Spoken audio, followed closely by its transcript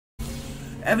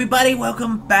Everybody,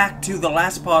 welcome back to the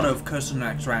last part of Curse of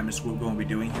Naxxramas we're going to be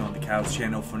doing here on the Cows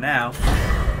channel for now.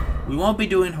 We won't be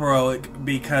doing Heroic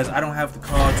because I don't have the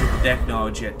cards or the deck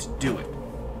knowledge yet to do it.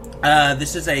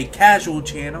 This is a casual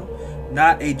channel,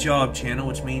 not a job channel,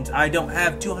 which means I don't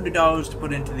have $200 to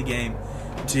put into the game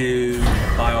to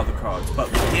buy all the cards.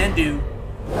 But we can do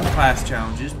class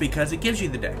challenges because it gives you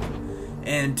the deck.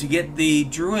 And to get the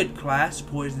Druid class,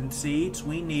 Poison Seeds,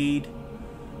 we need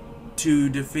to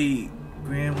defeat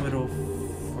Grand Little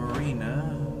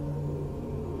Farina.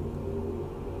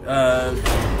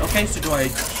 Okay, so do I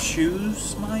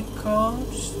choose my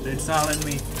cards? It's not letting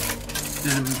me.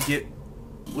 Doesn't get.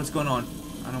 What's going on?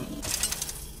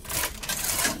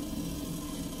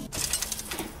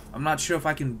 I'm not sure if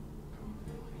I can.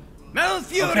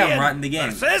 Okay, I'm right in the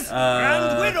game.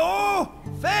 Grand Widow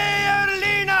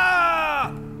Fairlina!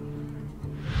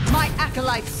 My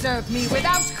acolytes serve me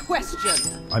without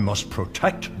question. I must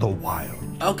protect the wild.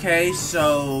 Okay,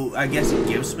 so I guess it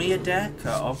gives me a deck.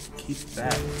 I'll keep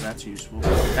that. That's useful.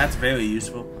 That's very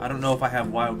useful. I don't know if I have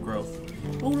wild growth.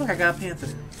 Oh, look, I got a panther.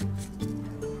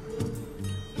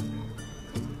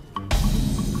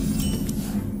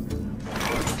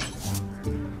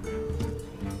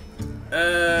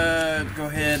 Go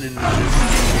ahead and just...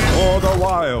 For the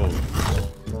wild.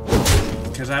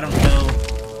 Because I don't know...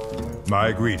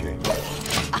 My greeting.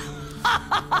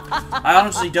 I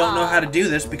honestly don't know how to do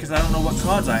this because I don't know what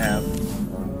cards I have.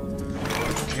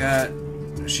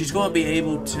 She's going to be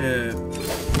able to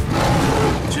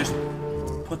just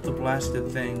put the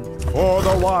blasted thing. For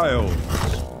the wild.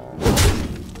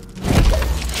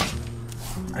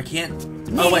 I can't.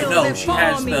 Oh wait, no, she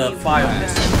has the fire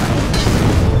missing.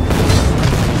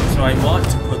 So I want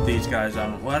to put these guys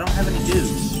on. Well, I don't have any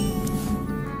dudes.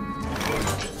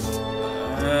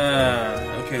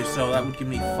 Okay, so that would give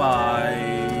me 5.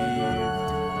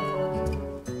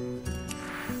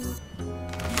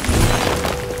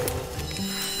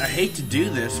 I hate to do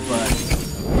this, but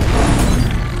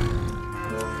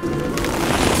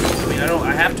I mean,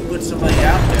 I have to put somebody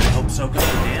out there and hope soak up the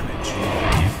damage.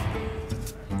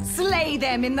 Slay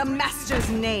them in the Master's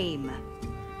name.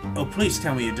 Oh, please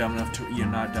tell me you're not dumb enough to do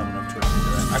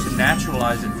that. I could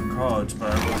naturalize it for cards,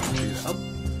 but I don't want to do that. Oh.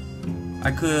 I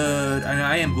could, and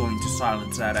I am going to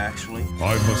silence that actually.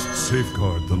 I must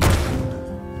safeguard the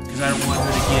land. Because I don't want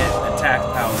her to get attack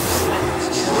power.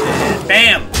 And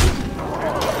bam!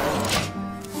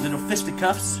 Little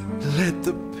fisticuffs. Let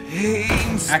the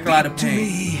pain Acolyte of Pain.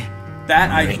 me. That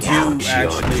I do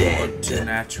actually want to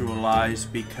naturalize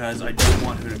because I don't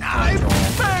want her to card draw.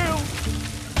 Failed.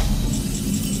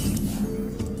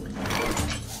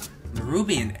 The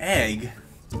ruby and egg.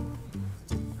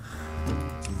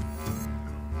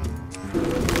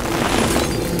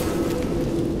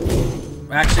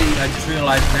 Actually, I just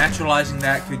realized naturalizing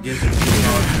that could give it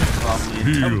probably a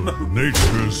Feel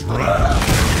nature's wrath.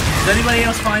 Does anybody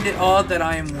else find it odd that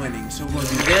I am winning? So we're going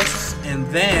to do this, and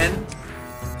then...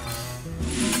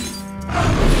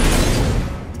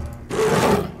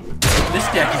 This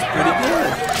deck is pretty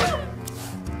good.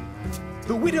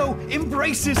 The widow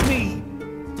embraces me.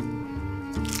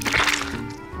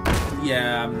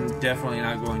 Yeah, I'm definitely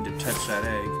not going to touch that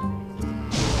egg.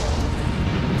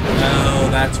 Oh,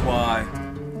 that's why.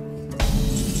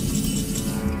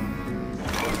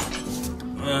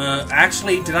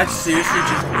 Actually, did I seriously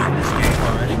just win this game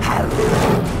already?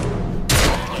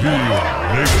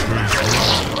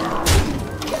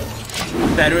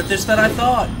 Better at this than I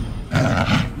thought.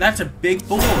 That's a big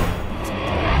board.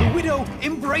 The widow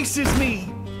embraces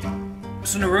me.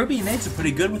 So Narubi and Nate's are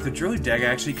pretty good with the Druid deck,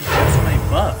 actually, because they have so many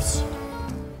buffs.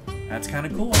 That's kind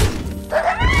of cool.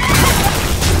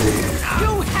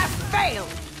 You have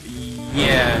failed.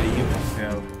 Yeah, you have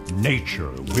failed.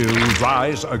 Nature will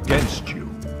rise against you.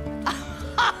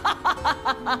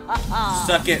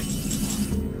 Suck it.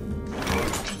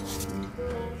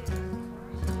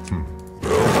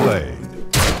 Played.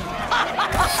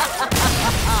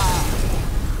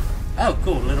 Oh,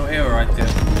 cool. Little arrow right there.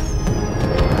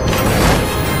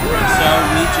 So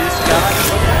we just got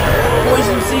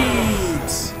Poison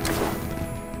Seeds.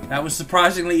 That was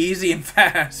surprisingly easy and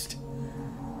fast.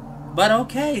 But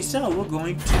okay, so we're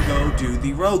going to go do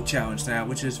the Rogue Challenge now,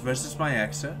 which is versus my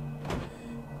Exa.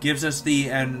 Gives us the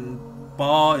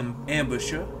Ball and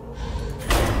Ambusher.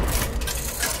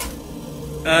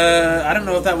 I don't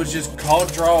know if that was just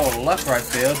card draw or luck right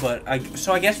there, but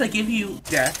so I guess they give you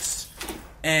decks,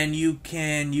 and you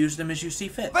can use them as you see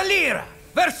fit. Valera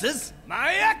versus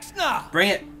my Exna. Bring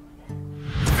it.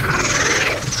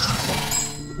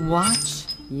 Watch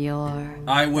your...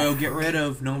 I will get rid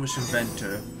of Gnomish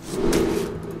Inventor.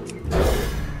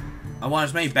 I want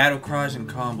as many battle cries and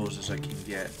combos as I can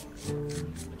get.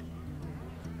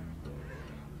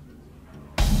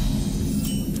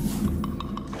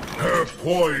 Her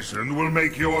poison will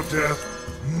make your death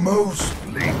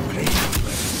mostly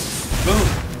painless. Boom!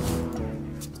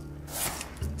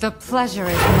 The pleasure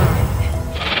is mine.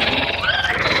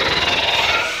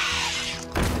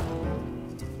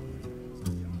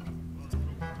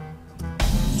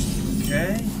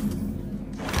 Okay.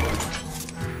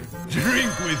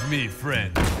 Drink with me,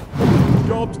 friend.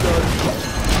 Job's done.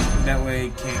 That way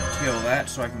it can't kill that,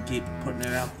 so I can keep putting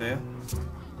it out there.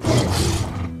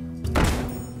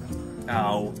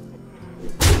 Ow.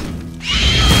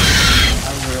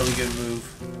 That was a really good move.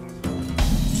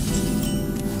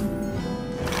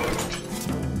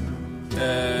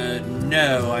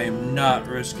 No, I am not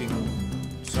risking.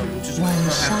 So we're just gonna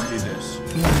have to do this.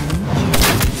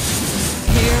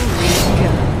 Here we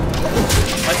go.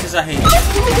 Much as I hate it, I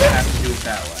have to do it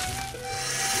that way.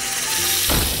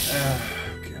 Oh,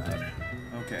 God.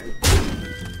 Okay.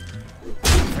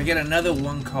 If I get another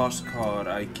one-cost card,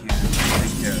 I can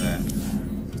take care of that.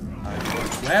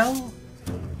 Well...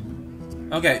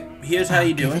 Okay, here's how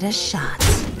you do Give it. it a shot.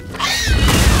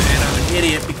 And I'm an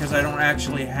idiot because I don't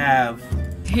actually have...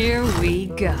 Here we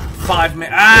go. 5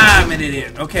 minutes. Ah, I'm an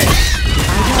idiot. Okay. I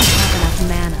don't have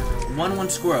enough mana. 1-1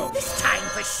 squirrel. This time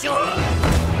for sure.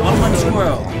 1-1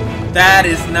 squirrel. That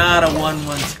is not a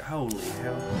 1-1 squirrel. Holy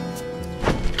hell.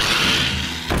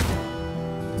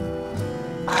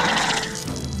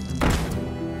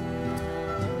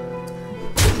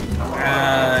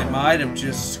 I might have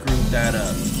just screwed that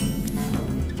up.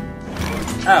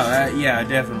 Oh, yeah, I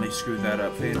definitely screwed that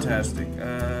up. Fantastic.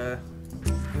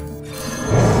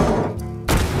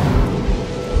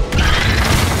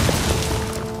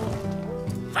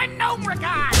 For no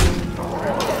regard.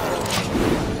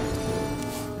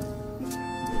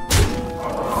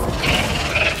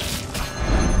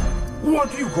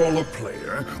 What do you call a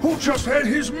player who just had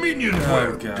his minion Oh,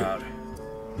 whelped? God.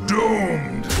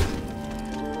 Doomed!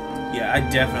 Yeah, I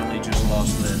definitely just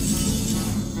lost this.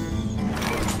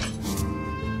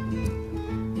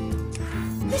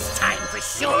 This time for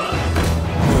sure.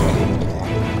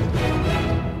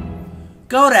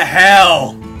 Go to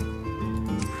hell!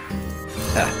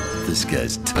 This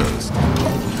guy's toast.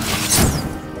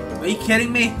 Are you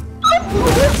kidding me?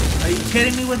 Are you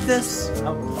kidding me with this?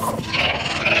 Oh.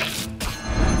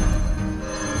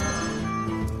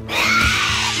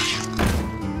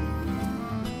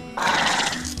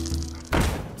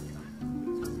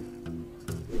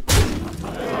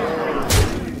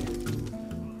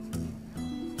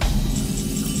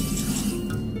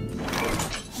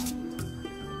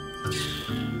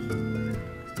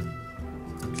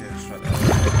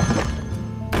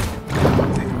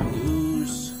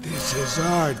 This is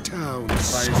our town.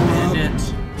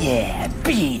 Yeah,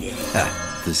 beat it.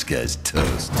 This guy's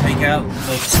toast. Take out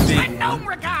the big one.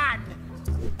 Regard.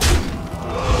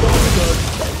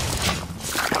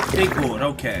 Big board,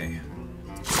 okay.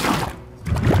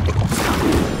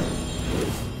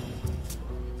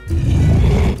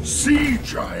 Sea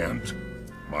Giant!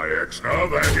 My Exna,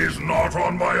 that is not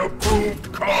on my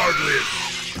approved card list!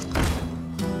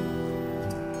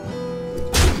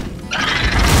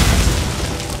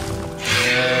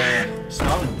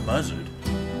 Solid buzzard.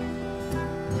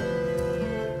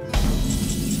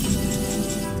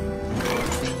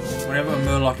 Whenever a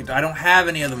Murloc, I don't have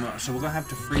any other Murloc, so we're gonna have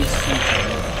to freeze Sea.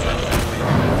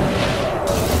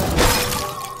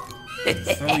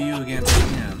 Throw you against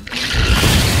him.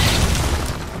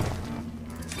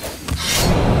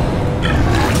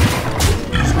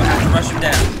 Just gonna have to rush him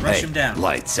down. Rush him down.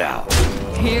 Lights out.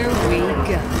 Here we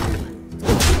go.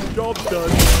 Job's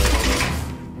done.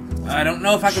 I don't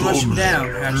know if I can rush him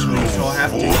down, actually, so I'll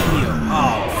have to heal.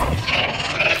 Oh.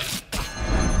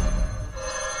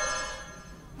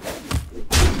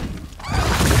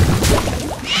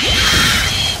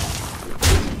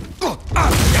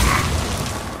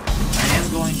 I am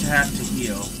going to have to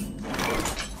heal.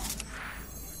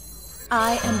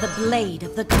 I am the blade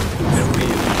of the gods.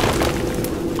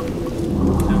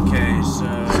 Okay, so...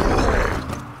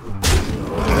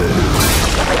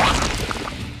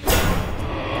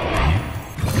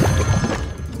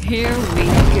 Here we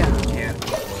go. Yeah.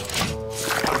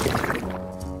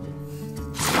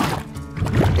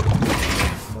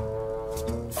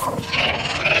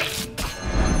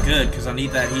 Good, because I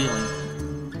need that healing.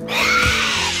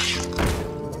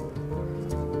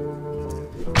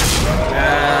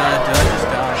 Did I just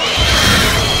die?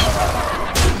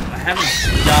 I haven't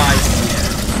died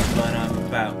yet, but I'm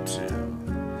about to.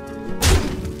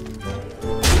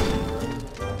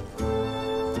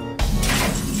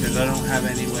 Because I don't have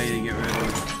any way to get rid of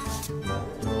it.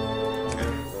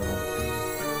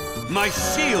 My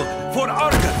shield for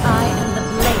Argus! I am the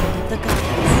blade of the gods.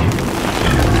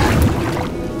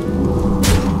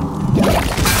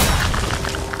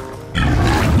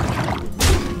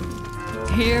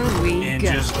 Here we And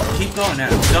go. just keep going now.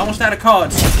 He's almost out of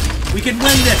cards. We can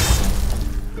win this!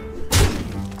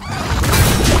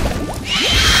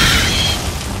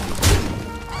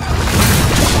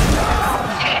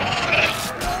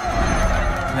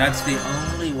 That's the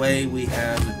only way we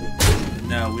have...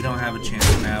 No, we don't have a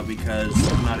chance now because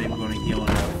I'm not even going to heal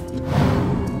enough.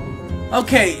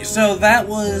 Okay, so that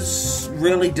was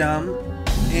really dumb.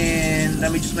 And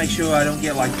let me just make sure I don't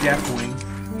get like Deathwing.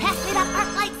 Pass me that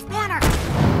Arclight spanner!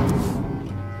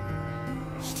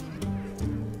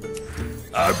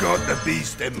 I've got the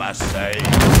beast in my sight.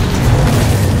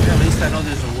 At least I know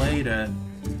there's a way to...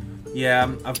 Yeah,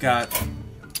 I got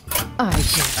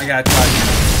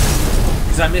touched.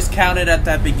 Because I miscounted at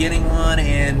that beginning one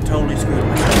and totally screwed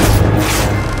myself.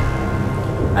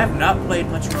 I have not played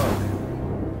much Rogue.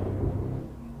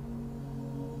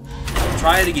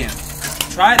 Try it again.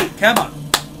 Try it. Come on.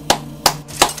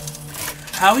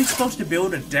 How are you supposed to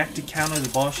build a deck to counter the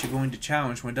boss you're going to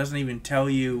challenge when it doesn't even tell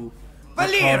you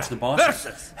what cards the boss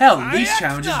has? Hell, these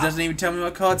challenges doesn't even tell me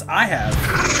what cards I have.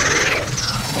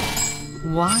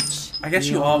 Watch. I guess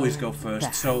you always go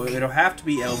first, so it'll have to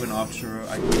be Elven Archer.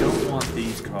 I don't want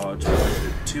these cards because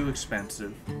they're too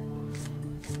expensive.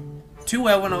 2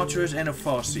 Elven Archers and a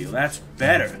Farseal. That's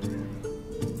better.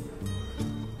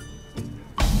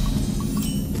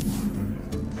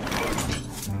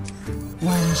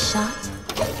 One shot.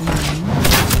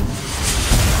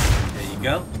 There you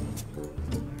go.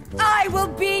 I will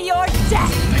be your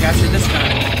death! I got you this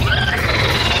time.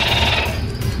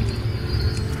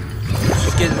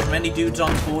 Just get as many dudes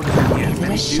on the board as we can. As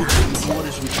many dudes on the board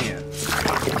as we can.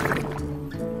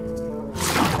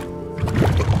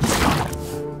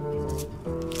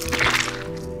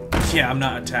 Yeah, I'm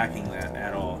not attacking that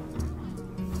at all.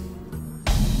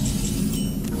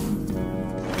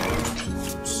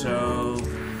 So...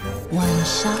 One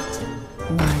shot,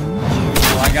 one kill.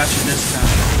 Well, I got you this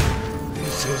time.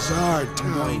 This is our I'm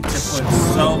town. going to put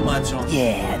so much on.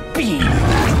 Yeah, beat it.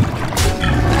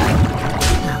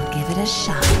 I'll give it a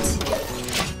shot.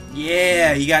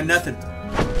 Yeah, you got nothing.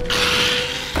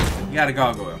 You got a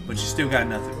gargoyle, but you still got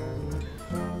nothing.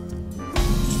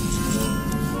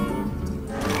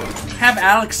 Have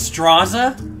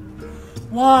Naxxramas?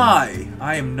 Why?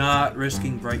 I am not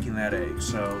risking breaking that egg,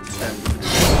 so instead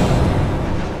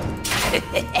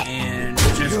and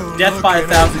just death by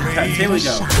 1,000 cuts. Here we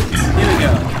go. Here we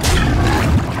go.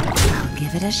 I'll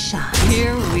give it a shot.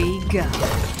 Here we go.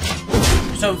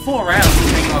 So in 4 rounds,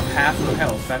 we take off half of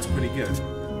health. That's pretty good.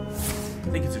 I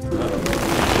think it's a...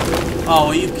 Oh,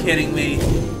 are you kidding me?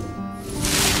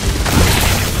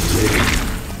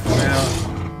 Well...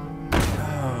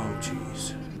 Oh,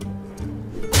 jeez.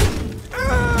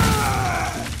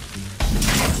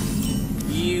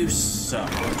 You suck.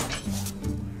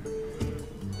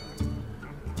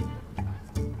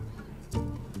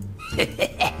 I'll give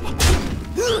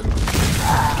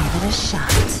it a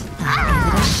shot. I'll give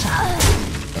it a shot.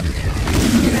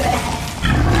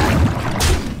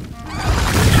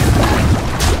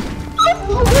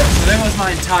 So there was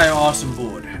my entire awesome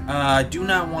board. I do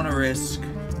not want to risk.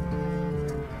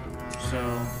 So...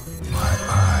 My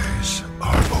eyes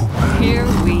are open. Here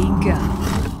we go.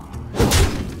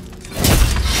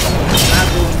 I'm not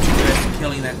going to risk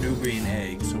killing that Nubian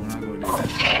egg, so we're not going to do that.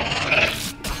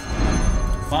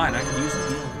 Fine, I can use the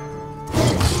heal.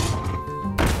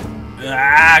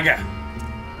 Ah,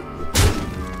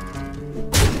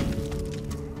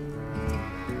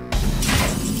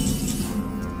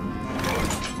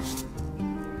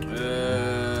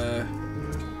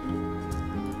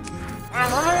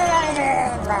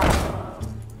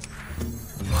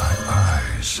 My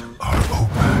eyes are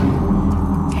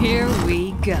open. Here we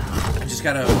go. I just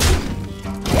gotta look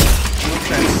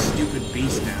that stupid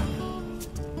beast down.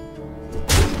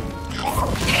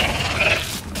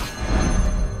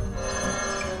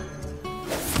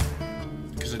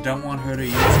 Because I don't want her to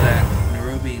use that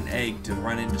Nerubian egg to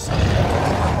run into something.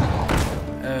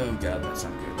 Oh god, that's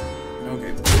not good.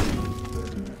 Okay.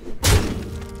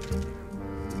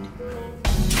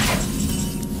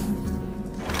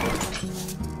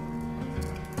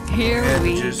 Here And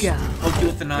we just go. poke you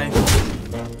with the knife. There's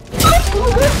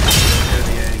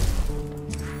the egg.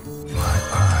 My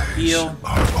eyes Heal.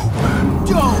 are open.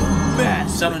 Don't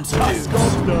mess. Summon some dudes.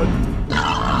 Job done.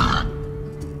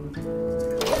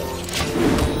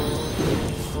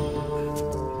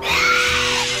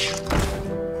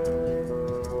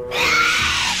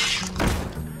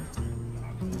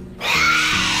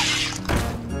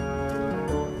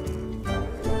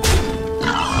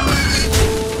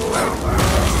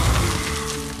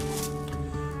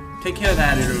 take care of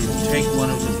that, it'll take one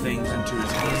of the things into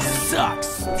his hand. Suck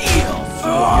steel.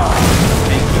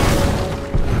 Take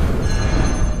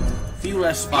a few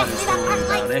less spiders to worry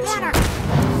about. Excellent.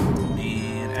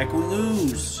 And Echoing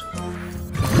Ooze.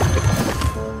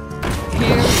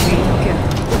 Here we go.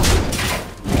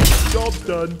 Job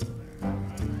done.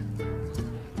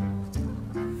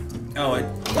 Oh, I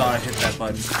thought I hit that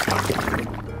button.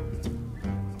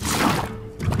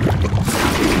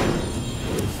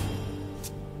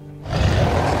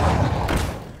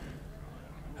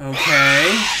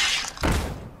 Okay.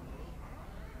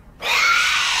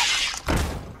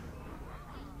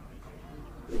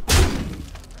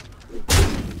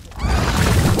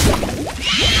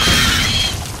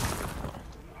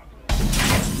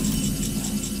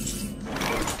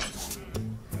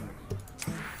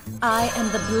 I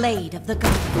am the blade of the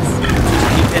gods.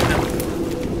 Keep hitting him.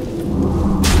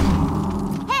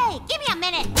 Hey, give me a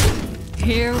minute.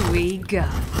 Here we go.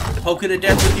 Poke it to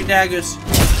death with your daggers.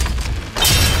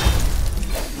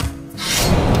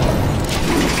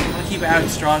 I'm gonna keep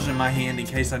Naxxramas in my hand in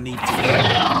case I need to.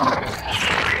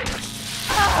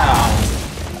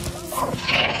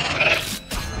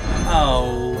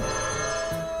 Oh.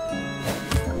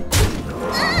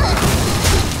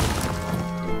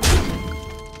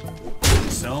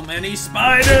 So many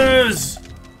spiders!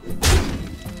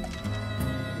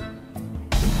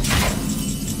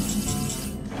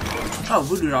 Oh,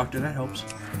 Voodoo Doctor, that helps.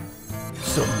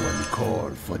 Someone call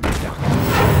for the doctor.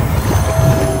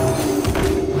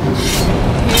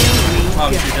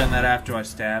 Probably should have done that after I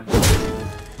stabbed.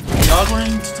 Y'all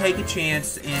going to take a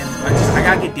chance, and I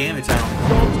gotta get damage out of him.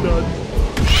 Job's done.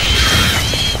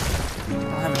 I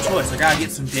don't have a choice. I gotta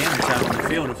get some damage out of the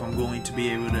field if I'm going to be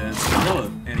able to kill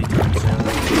it anytime soon.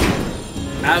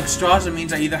 Naxxramas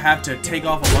means I either have to take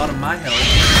off a lot of my health,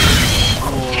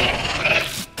 or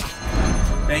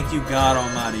thank you God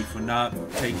Almighty for not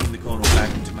taking the Kodo back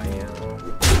into my hand.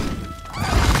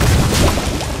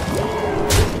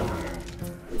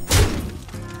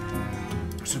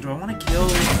 So do I want to kill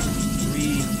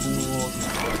 3,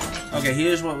 4? Okay,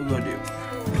 here's what we're gonna do.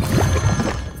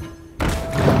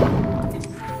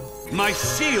 My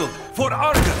shield for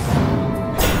Argus.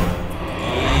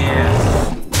 Yeah.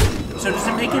 So does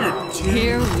it make it a 2,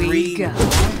 Here we 3, go.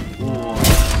 4?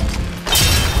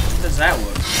 How does that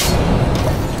work?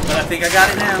 But I think I got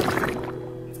it now.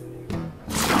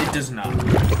 It does not.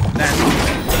 That's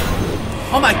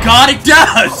oh my God, it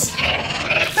does!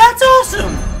 That's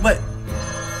awesome! But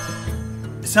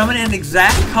summon an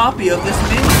exact copy of this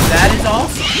menu. That is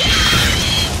awesome.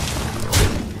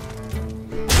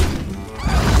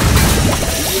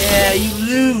 Yeah, you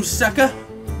lose, sucker.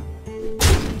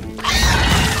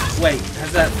 Wait,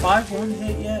 has that 5-1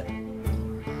 hit yet?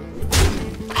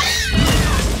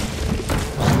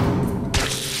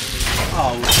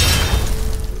 Oh.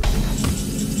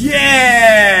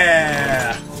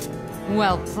 Yeah!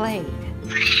 Well played.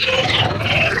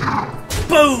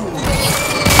 Boom!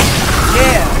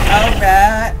 Yeah!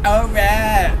 Alright,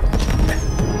 alright!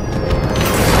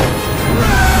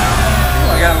 Oh,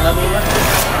 I got a level up.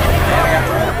 Yeah, I got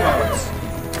the roll cards.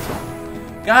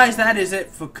 Guys, that is it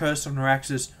for Curse of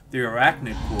Naxxramas, the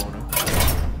Arachnid Corner.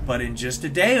 But in just a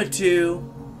day or two...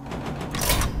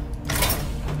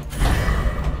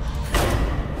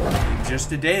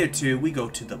 we go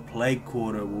to the Plague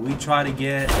Quarter, where we try to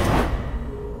get...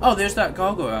 Oh, there's that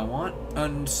gargoyle I want.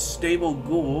 Unstable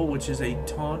Gore, which is a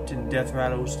taunt and death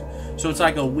rattles. So it's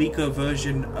like a weaker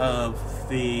version of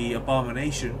the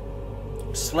Abomination.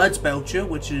 Sledge Belcher,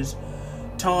 which is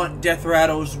taunt, death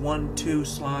rattles, 1/2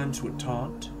 slimes with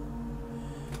taunt.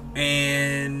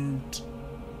 And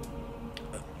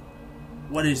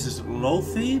what is this?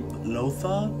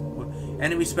 Lothar?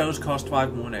 Enemy spells cost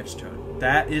 5 more next turn.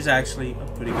 That is actually a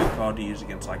pretty good card to use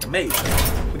against like a mage.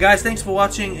 But guys, thanks for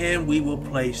watching, and we will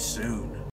play soon.